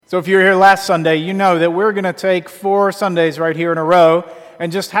So if you were here last Sunday, you know that we're going to take 4 Sundays right here in a row and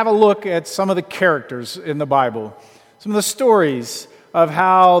just have a look at some of the characters in the Bible, some of the stories of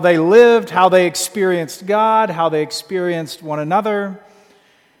how they lived, how they experienced God, how they experienced one another,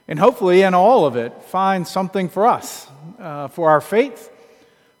 and hopefully in all of it find something for us, for our faith,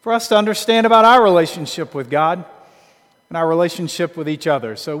 for us to understand about our relationship with God and our relationship with each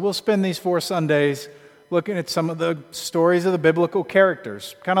other. So we'll spend these 4 Sundays looking at some of the stories of the biblical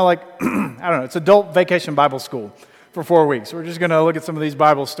characters. Kind of like, I don't know, it's adult vacation Bible school for 4 weeks. We're just going to look at some of these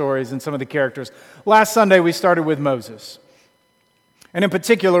Bible stories and some of the characters. Last Sunday, we started with Moses. And in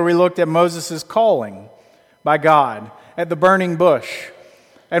particular, we looked at Moses' calling by God at the burning bush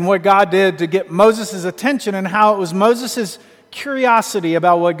and what God did to get Moses' attention and how it was Moses' curiosity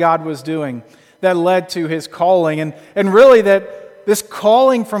about what God was doing that led to his calling. And really that this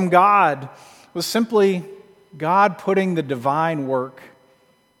calling from God was simply God putting the divine work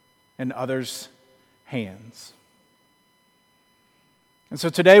in others' hands. And so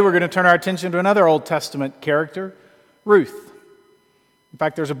today we're going to turn our attention to another Old Testament character, Ruth. In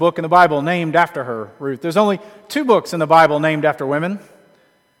fact, there's a book in the Bible named after her, Ruth. There's only 2 books in the Bible named after women,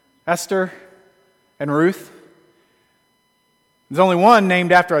 Esther and Ruth. There's only one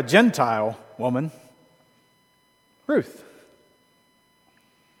named after a Gentile woman, Ruth.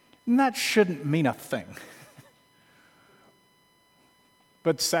 And that shouldn't mean a thing.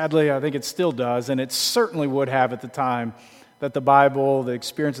 But sadly, I think it still does, and it certainly would have at the time that the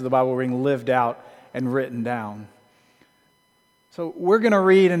experience of the Bible were being lived out and written down. So we're going to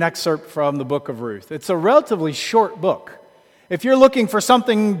read an excerpt from the book of Ruth. It's a relatively short book. If you're looking for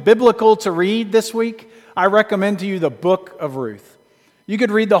something biblical to read this week, I recommend to you the book of Ruth. You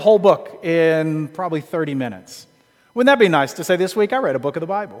could read the whole book in probably 30 minutes. Wouldn't that be nice to say this week, I read a book of the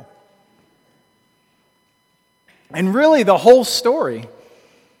Bible? And really, the whole story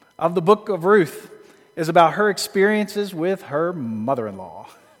of the book of Ruth is about her experiences with her mother-in-law.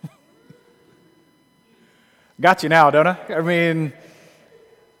 Got you now, don't I? I mean,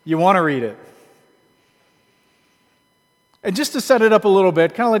 you want to read it. And just to set it up a little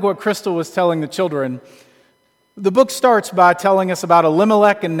bit, kind of like what Crystal was telling the children, the book starts by telling us about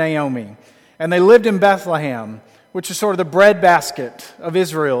Elimelech and Naomi. And they lived in Bethlehem, which is sort of the breadbasket of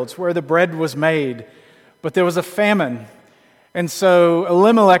Israel. It's where the bread was made. But there was a famine. And so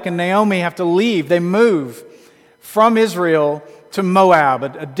Elimelech and Naomi have to leave. They move from Israel to Moab,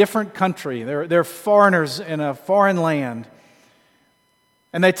 a different country. They're foreigners in a foreign land.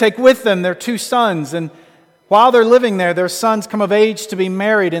 And they take with them their 2 sons. And while they're living there, their sons come of age to be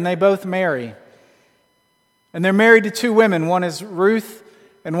married, and they both marry. And they're married to 2 women. One is Ruth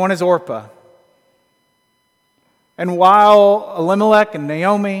and one is Orpah. And while Elimelech and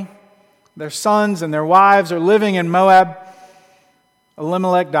Naomi, their sons and their wives, are living in Moab,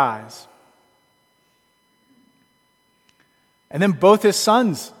 Elimelech dies. And then both his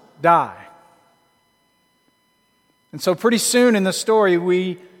sons die. And so pretty soon in the story,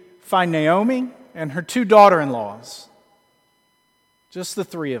 we find Naomi and her 2 daughter-in-laws. Just the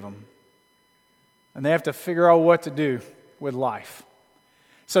 3 of them. And they have to figure out what to do with life.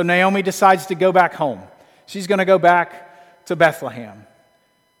 So Naomi decides to go back home. She's going to go back to Bethlehem.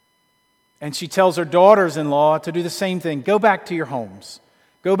 And she tells her daughters-in-law to do the same thing. Go back to your homes.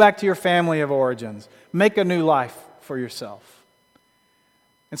 Go back to your family of origins. Make a new life for yourself.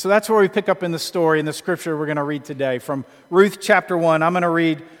 And so that's where we pick up in the story, in the scripture we're going to read today. From Ruth chapter 1, I'm going to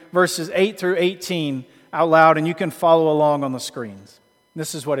read verses 8 through 18 out loud, and you can follow along on the screens.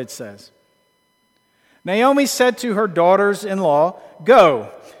 This is what it says. Naomi said to her daughters-in-law,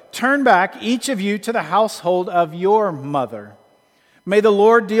 "Go, turn back, each of you, to the household of your mother. May the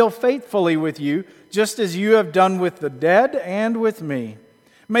Lord deal faithfully with you, just as you have done with the dead and with me.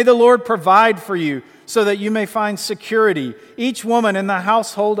 May the Lord provide for you, so that you may find security, each woman in the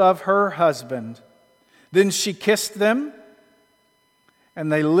household of her husband." Then she kissed them,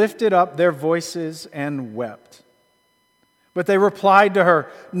 and they lifted up their voices and wept. But they replied to her,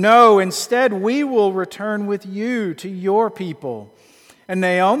 "No, instead we will return with you to your people." And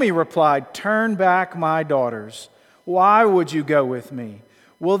Naomi replied, "Turn back, my daughters. Why would you go with me?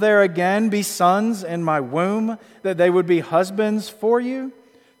 Will there again be sons in my womb, that they would be husbands for you?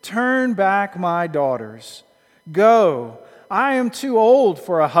 Turn back, my daughters. Go, I am too old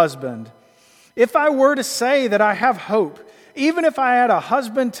for a husband. If I were to say that I have hope, even if I had a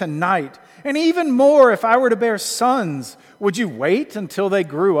husband tonight, and even more if I were to bear sons, would you wait until they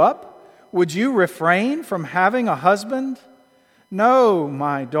grew up? Would you refrain from having a husband? No,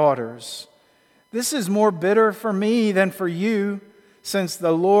 my daughters. This is more bitter for me than for you, since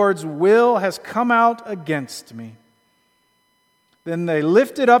the Lord's will has come out against me. Then they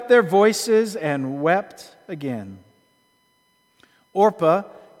lifted up their voices and wept again. Orpah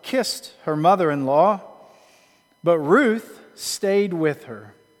kissed her mother-in-law, but Ruth stayed with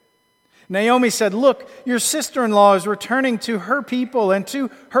her. Naomi said, "Look, your sister-in-law is returning to her people and to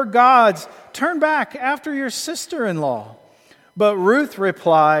her gods. Turn back after your sister-in-law." But Ruth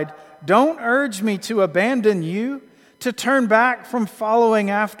replied, "Don't urge me to abandon you, to turn back from following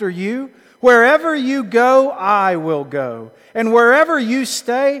after you. Wherever you go, I will go. And wherever you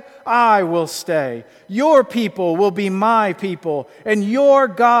stay, I will stay. Your people will be my people, and your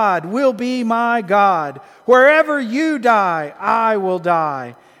God will be my God. Wherever you die, I will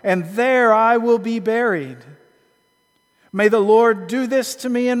die, and there I will be buried. May the Lord do this to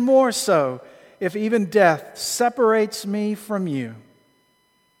me and more so, if even death separates me from you."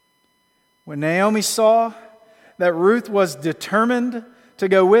 When Naomi saw that Ruth was determined to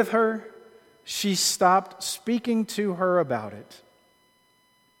go with her, she stopped speaking to her about it.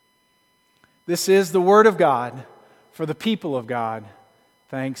 This is the word of God for the people of God.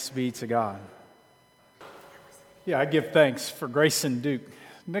 Thanks be to God. Yeah, I give thanks for Grayson Duke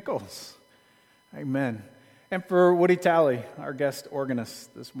Nichols. Amen. And for Woody Talley, our guest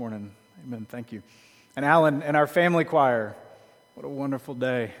organist this morning. Amen. Thank you. And Alan and our family choir. What a wonderful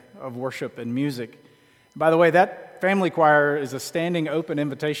day of worship and music. By the way, that family choir is a standing open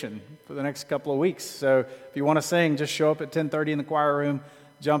invitation for the next couple of weeks. So if you want to sing, just show up at 10:30 in the choir room,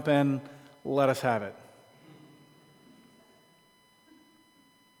 jump in, let us have it.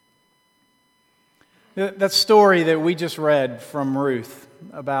 That story that we just read from Ruth,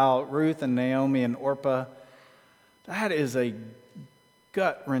 about Ruth and Naomi and Orpah, that is a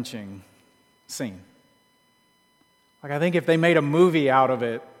gut-wrenching scene. Like, I think if they made a movie out of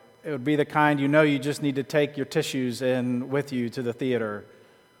it, it would be the kind you just need to take your tissues in with you to the theater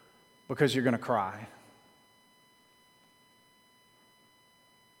because you're going to cry.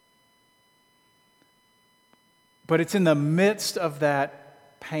 But it's in the midst of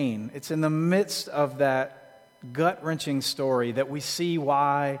that pain, it's in the midst of that gut-wrenching story that we see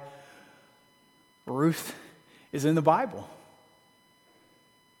why Ruth is in the Bible.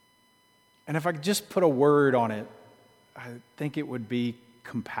 And if I could just put a word on it, I think it would be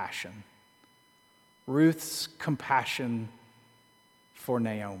compassion. Ruth's compassion for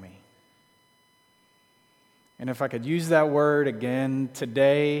Naomi. And if I could use that word again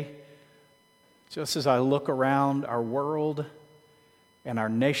today, just as I look around our world and our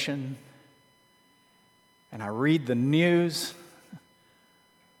nation, and I read the news,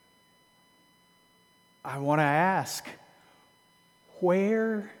 I want to ask,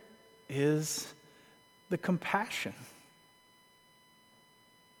 where is the compassion?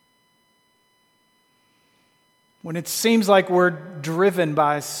 When it seems like we're driven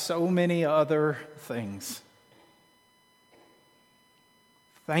by so many other things.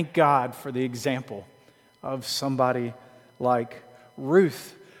 Thank God for the example of somebody like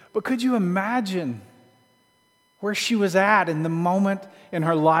Ruth. But could you imagine where she was at in the moment in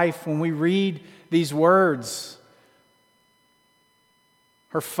her life when we read these words?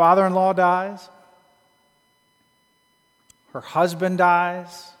 Her father-in-law dies. Her husband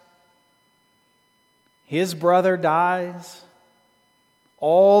dies. His brother dies.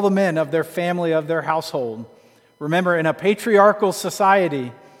 All the men of their family, of their household. Remember, in a patriarchal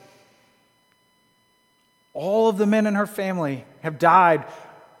society, all of the men in her family have died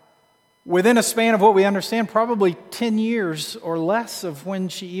within a span of what we understand, probably 10 years or less of when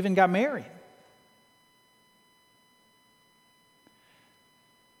she even got married.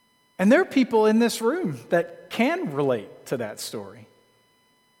 And there are people in this room that can relate to that story.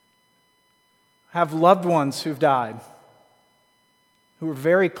 Have loved ones who've died, who are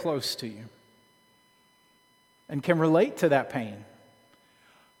very close to you, and can relate to that pain.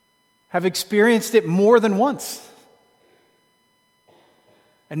 Have experienced it more than once,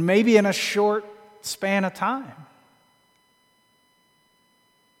 and maybe in a short span of time.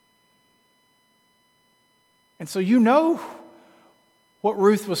 And so you know what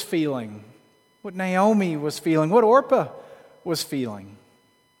Ruth was feeling, what Naomi was feeling, what Orpah was feeling.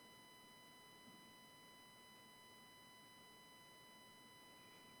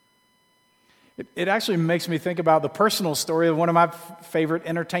 It actually makes me think about the personal story of one of my favorite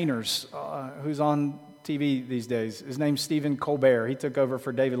entertainers who's on TV these days. His name's Stephen Colbert. He took over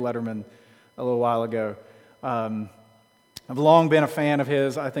for David Letterman a little while ago. I've long been a fan of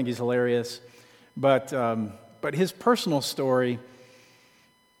his. I think he's hilarious. But his personal story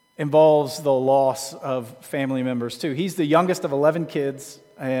involves the loss of family members too. He's the youngest of 11 kids,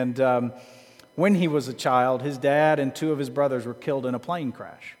 and when he was a child, his dad and two of his brothers were killed in a plane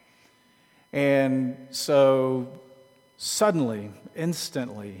crash. And so suddenly,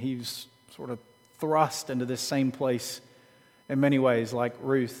 instantly, he's sort of thrust into this same place in many ways, like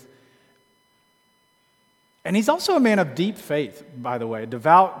Ruth. And he's also a man of deep faith, by the way,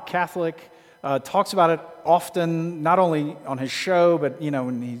 devout Catholic, talks about it often, not only on his show, but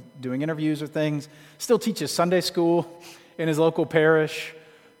when he's doing interviews or things. Still teaches Sunday school in his local parish.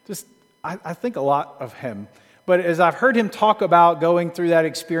 I think a lot of him. But as I've heard him talk about going through that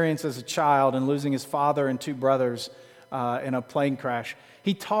experience as a child and losing his father and two brothers in a plane crash,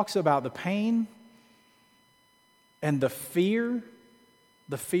 he talks about the pain and the fear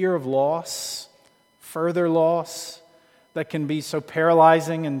of loss, further loss that can be so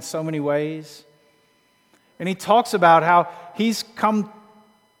paralyzing in so many ways. And he talks about how he's come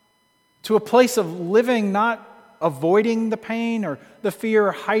to a place of living, not avoiding the pain or the fear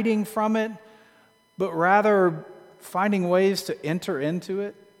or hiding from it, but rather finding ways to enter into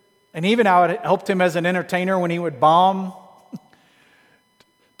it. And even how it helped him as an entertainer when he would bomb,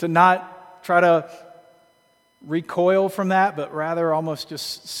 to not try to recoil from that, but rather almost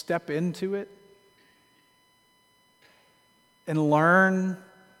just step into it and learn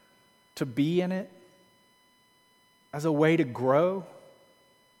to be in it as a way to grow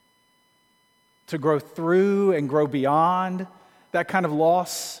through and grow beyond that kind of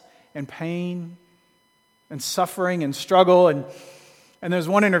loss and pain and suffering and struggle. And there's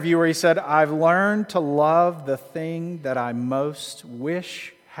one interview where he said, "I've learned to love the thing that I most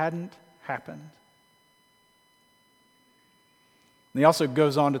wish hadn't happened." And he also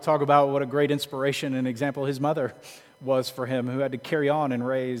goes on to talk about what a great inspiration and example his mother was for him, who had to carry on and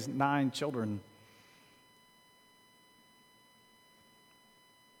raise 9 children.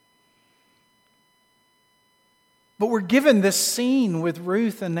 But we're given this scene with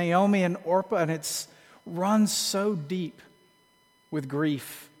Ruth and Naomi and Orpah, and it's runs so deep with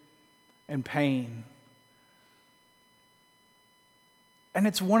grief and pain. And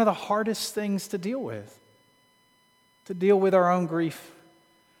it's one of the hardest things to deal with our own grief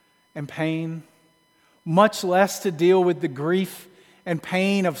and pain, much less to deal with the grief and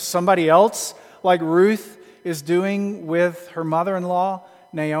pain of somebody else, like Ruth is doing with her mother-in-law,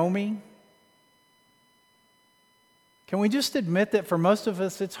 Naomi. Can we just admit that for most of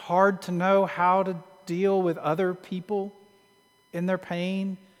us, it's hard to know how to deal with other people in their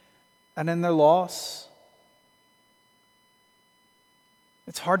pain and in their loss?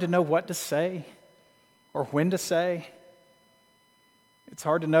 It's hard to know what to say or when to say. It's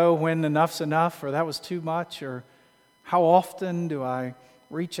hard to know when enough's enough or that was too much, or how often do I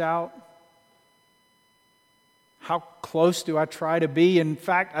reach out? How close do I try to be? In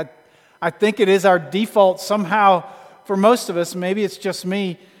fact, I think it is our default somehow for most of us, maybe it's just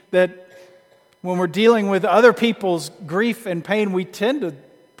me, that when we're dealing with other people's grief and pain, we tend to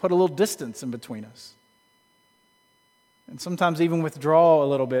put a little distance in between us. And sometimes even withdraw a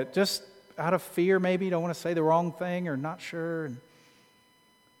little bit, just out of fear maybe, don't want to say the wrong thing or not sure.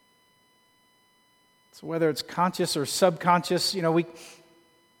 So whether it's conscious or subconscious, we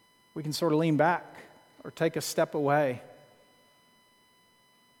can sort of lean back or take a step away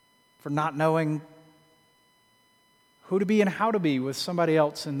for not knowing who to be and how to be with somebody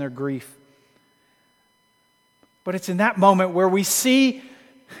else in their grief. But it's in that moment where we see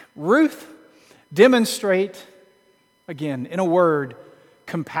Ruth demonstrate, again, in a word,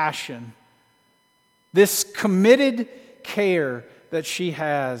 compassion. This committed care that she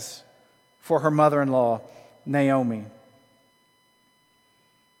has for her mother-in-law, Naomi.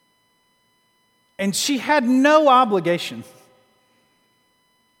 And she had no obligation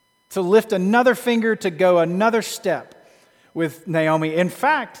to lift another finger, to go another step with Naomi. In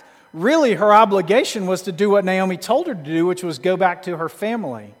fact, really her obligation was to do what Naomi told her to do, which was go back to her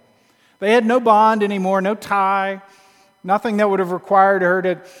family. They had no bond anymore, no tie, nothing that would have required her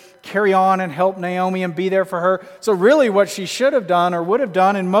to carry on and help Naomi and be there for her. So really what she should have done or would have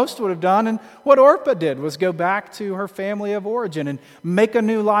done, and most would have done, and what Orpah did, was go back to her family of origin and make a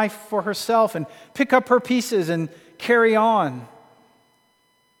new life for herself and pick up her pieces and carry on.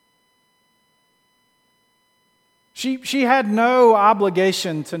 She had no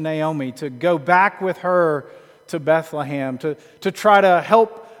obligation to Naomi to go back with her to Bethlehem, to try to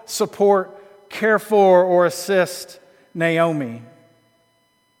help, support, care for, or assist Naomi.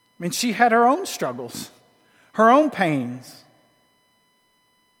 I mean, she had her own struggles, her own pains.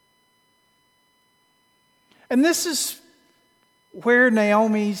 And this is where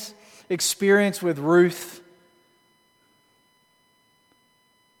Naomi's experience with Ruth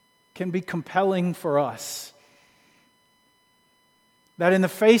can be compelling for us. That in the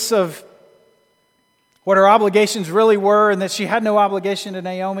face of what her obligations really were, and that she had no obligation to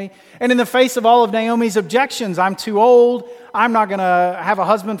Naomi. And in the face of all of Naomi's objections, I'm too old, I'm not going to have a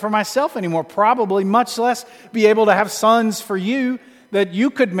husband for myself anymore, probably, much less be able to have sons for you that you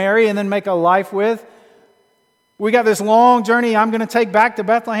could marry and then make a life with. We got this long journey I'm going to take back to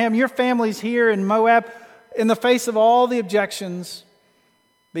Bethlehem. Your family's here in Moab. In the face of all the objections,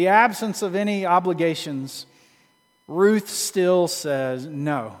 the absence of any obligations, Ruth still says,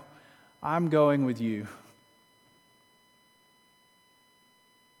 no, I'm going with you.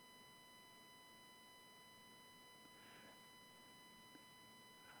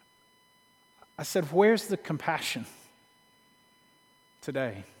 I said, where's the compassion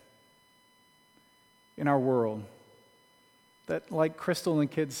today in our world that, like Crystal and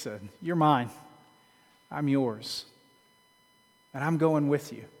the kids said, you're mine, I'm yours, and I'm going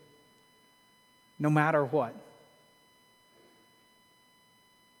with you, no matter what.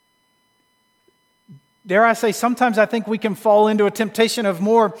 Dare I say, sometimes I think we can fall into a temptation of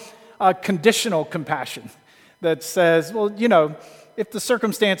more conditional compassion that says, well, you know, if the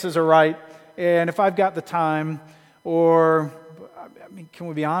circumstances are right, and if I've got the time, or, I mean, can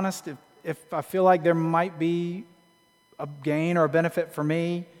we be honest? If I feel like there might be a gain or a benefit for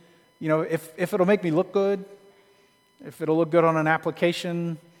me, you know, if it'll make me look good, if it'll look good on an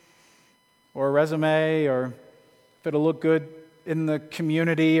application or a resume, or if it'll look good in the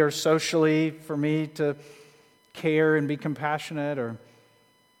community or socially for me to care and be compassionate, or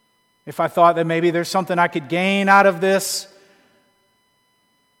if I thought that maybe there's something I could gain out of this,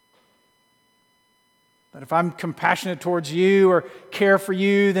 that if I'm compassionate towards you or care for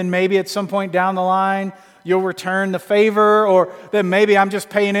you, then maybe at some point down the line you'll return the favor, or that maybe I'm just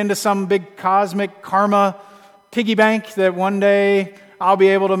paying into some big cosmic karma piggy bank that one day I'll be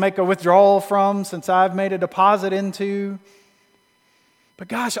able to make a withdrawal from since I've made a deposit into. But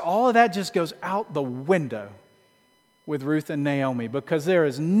gosh, all of that just goes out the window with Ruth and Naomi, because there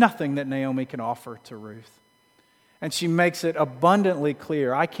is nothing that Naomi can offer to Ruth. And she makes it abundantly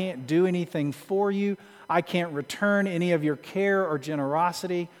clear, I can't do anything for you. I can't return any of your care or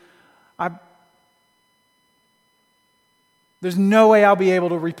generosity. There's no way I'll be able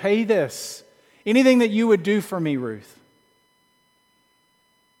to repay this. Anything that you would do for me, Ruth.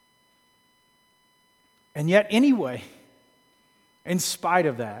 And yet, anyway, in spite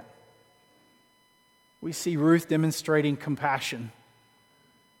of that, we see Ruth demonstrating compassion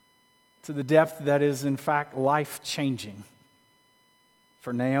to the depth that is, in fact, life-changing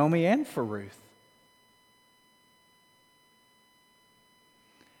for Naomi and for Ruth.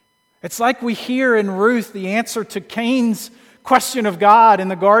 It's like we hear in Ruth the answer to Cain's question of God in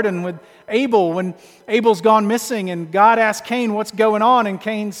the garden with Abel, when Abel's gone missing and God asks Cain, what's going on? And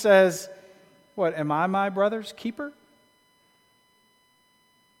Cain says, what, am I my brother's keeper?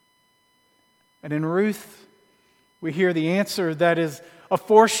 And in Ruth, we hear the answer that is a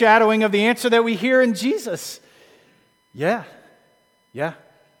foreshadowing of the answer that we hear in Jesus. Yeah,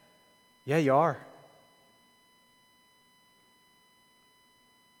 you are.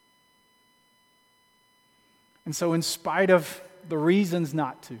 And so in spite of the reasons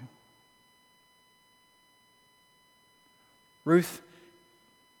not to, Ruth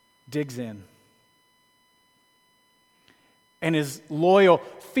digs in and is loyal,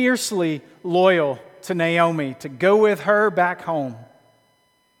 fiercely loyal to Naomi, to go with her back home.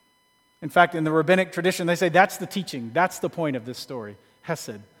 In fact, in the rabbinic tradition, they say that's the teaching, that's the point of this story.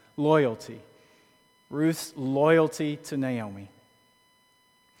 Hesed, loyalty. Ruth's loyalty to Naomi.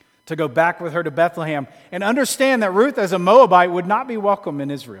 To go back with her to Bethlehem and understand that Ruth, as a Moabite, would not be welcome in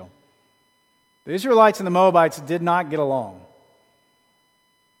Israel. The Israelites and the Moabites did not get along.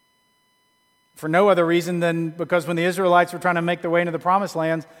 For no other reason than because when the Israelites were trying to make their way into the promised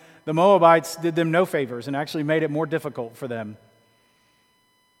lands, the Moabites did them no favors and actually made it more difficult for them.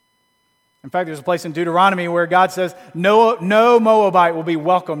 In fact, there's a place in Deuteronomy where God says, no Moabite will be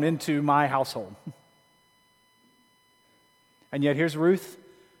welcomed into my household. And yet here's Ruth,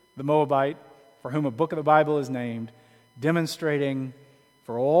 the Moabite, for whom a book of the Bible is named, demonstrating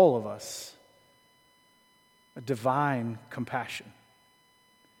for all of us a divine compassion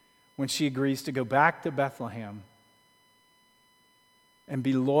when she agrees to go back to Bethlehem and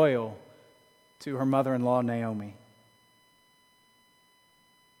be loyal to her mother-in-law, Naomi.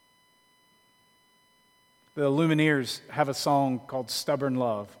 The Lumineers have a song called Stubborn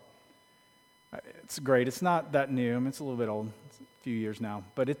Love. It's great. It's not that new. I mean, it's a little bit old. It's a few years now.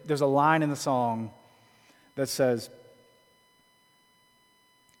 But there's a line in the song that says,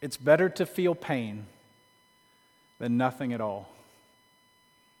 it's better to feel pain than nothing at all.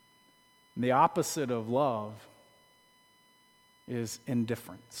 And the opposite of love is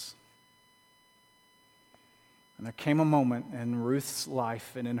indifference. And there came a moment in Ruth's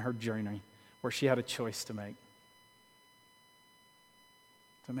life and in her journey where she had a choice to make.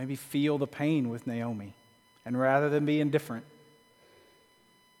 To maybe feel the pain with Naomi, and rather than be indifferent,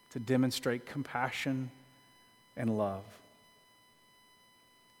 to demonstrate compassion and love.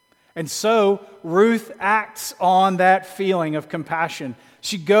 And so Ruth acts on that feeling of compassion.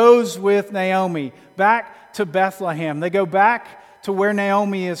 She goes with Naomi back to Bethlehem. They go back to where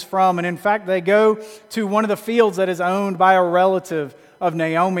Naomi is from. And in fact, they go to one of the fields that is owned by a relative of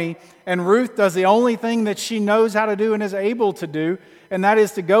Naomi. And Ruth does the only thing that she knows how to do and is able to do, and that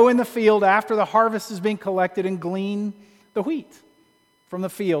is to go in the field after the harvest is being collected and glean the wheat from the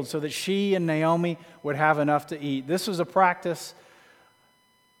field so that she and Naomi would have enough to eat. This was a practice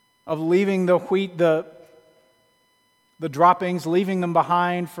of leaving the wheat, the droppings, leaving them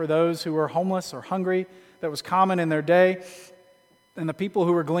behind for those who were homeless or hungry. That was common in their day. And the people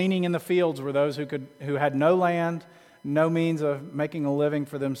who were gleaning in the fields were those who had no land, no means of making a living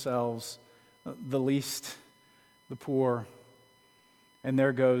for themselves, the least, the poor. And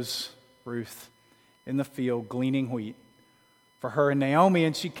there goes Ruth in the field gleaning wheat for her and Naomi,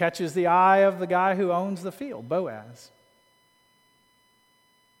 and she catches the eye of the guy who owns the field, Boaz.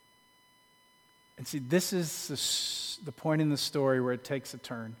 And see, this is the point in the story where it takes a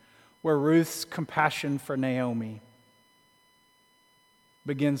turn, where Ruth's compassion for Naomi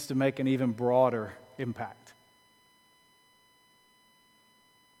begins to make an even broader impact.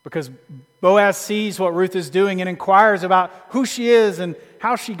 Because Boaz sees what Ruth is doing and inquires about who she is and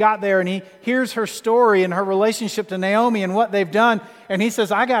how she got there. And he hears her story and her relationship to Naomi and what they've done. And he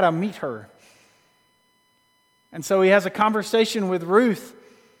says, I got to meet her. And so he has a conversation with Ruth,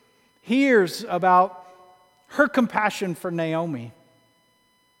 hears about her compassion for Naomi.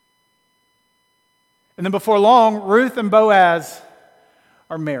 And then before long, Ruth and Boaz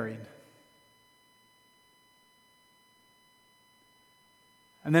are married.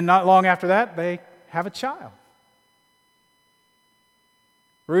 And then not long after that, they have a child.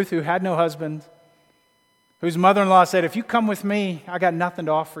 Ruth, who had no husband, whose mother-in-law said, if you come with me, I got nothing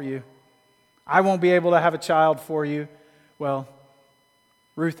to offer you. I won't be able to have a child for you. Well,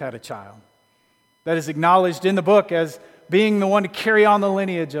 Ruth had a child that is acknowledged in the book as being the one to carry on the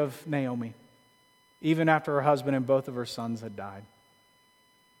lineage of Naomi, even after her husband and both of her sons had died.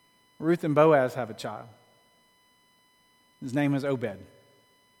 Ruth and Boaz have a child. His name is Obed.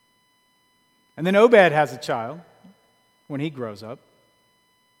 And then Obed has a child when he grows up.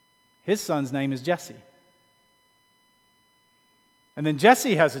 His son's name is Jesse. And then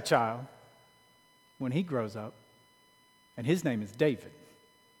Jesse has a child when he grows up, and his name is David.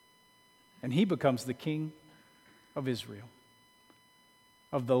 And he becomes the king of Israel,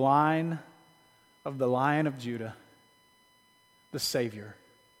 of the line of Judah, the Savior,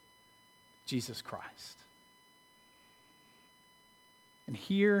 Jesus Christ. And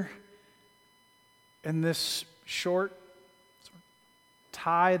here, in this short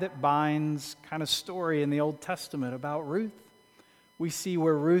tie that binds kind of story in the Old Testament about Ruth, we see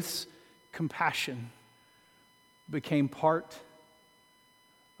where Ruth's compassion became part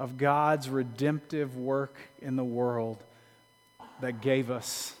of God's redemptive work in the world that gave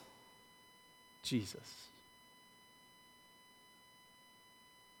us Jesus.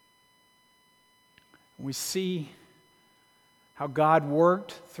 We see how God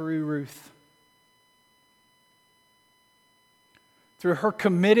worked through Ruth, through her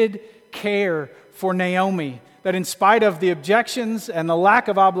committed care for Naomi, that in spite of the objections and the lack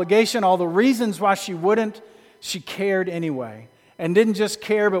of obligation, all the reasons why she wouldn't, she cared anyway. And didn't just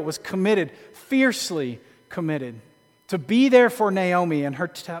care, but was committed, fiercely committed, to be there for Naomi in her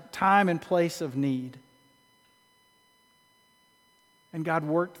time and place of need. And God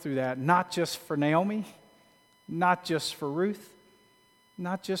worked through that, not just for Naomi, not just for Ruth,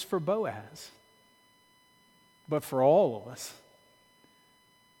 not just for Boaz, but for all of us,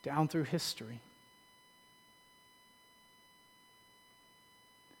 down through history.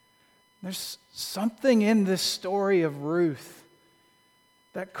 There's something in this story of Ruth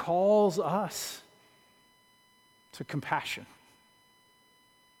that calls us to compassion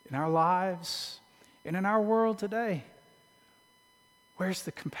in our lives and in our world today. Where's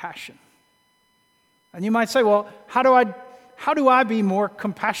the compassion? And you might say, well, how do I be more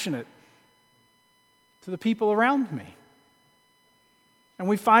compassionate to the people around me? And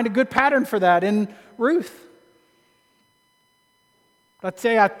we find a good pattern for that in Ruth. I'd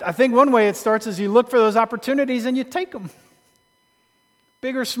say, I think one way it starts is you look for those opportunities and you take them.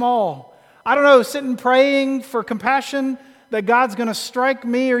 Big or small. I don't know, sitting praying for compassion that God's going to strike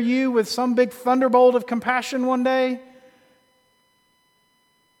me or you with some big thunderbolt of compassion one day.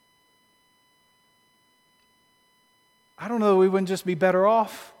 I don't know that we wouldn't just be better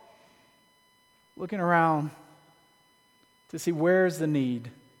off looking around to see where's the need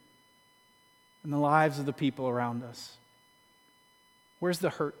in the lives of the people around us. Where's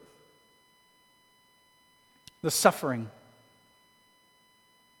the hurt? The suffering?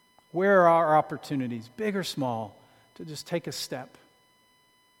 Where are our opportunities, big or small, to just take a step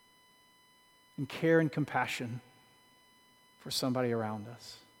in care and compassion for somebody around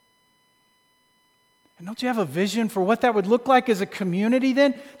us? And don't you have a vision for what that would look like as a community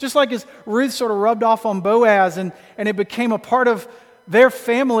then? Just like as Ruth sort of rubbed off on Boaz and it became a part of their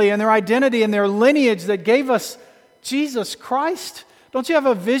family and their identity and their lineage that gave us Jesus Christ. Don't you have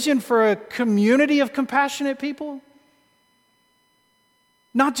a vision for a community of compassionate people?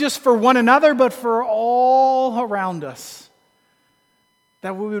 Not just for one another, but for all around us.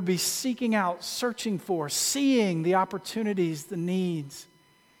 That we would be seeking out, searching for, seeing the opportunities, the needs,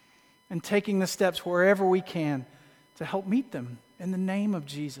 and taking the steps wherever we can to help meet them in the name of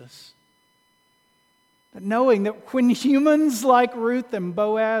Jesus. But knowing that when humans like Ruth and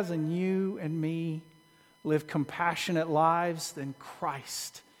Boaz and you and me live compassionate lives, then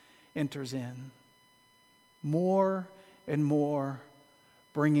Christ enters in more and more,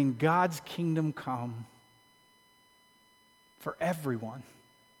 bringing God's kingdom come for everyone,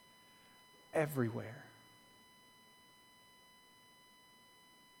 everywhere.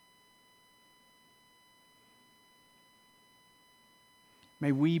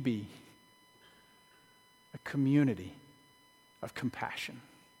 May we be a community of compassion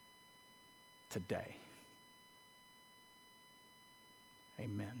today.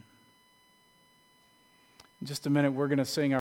 Amen. In just a minute, we're going to sing our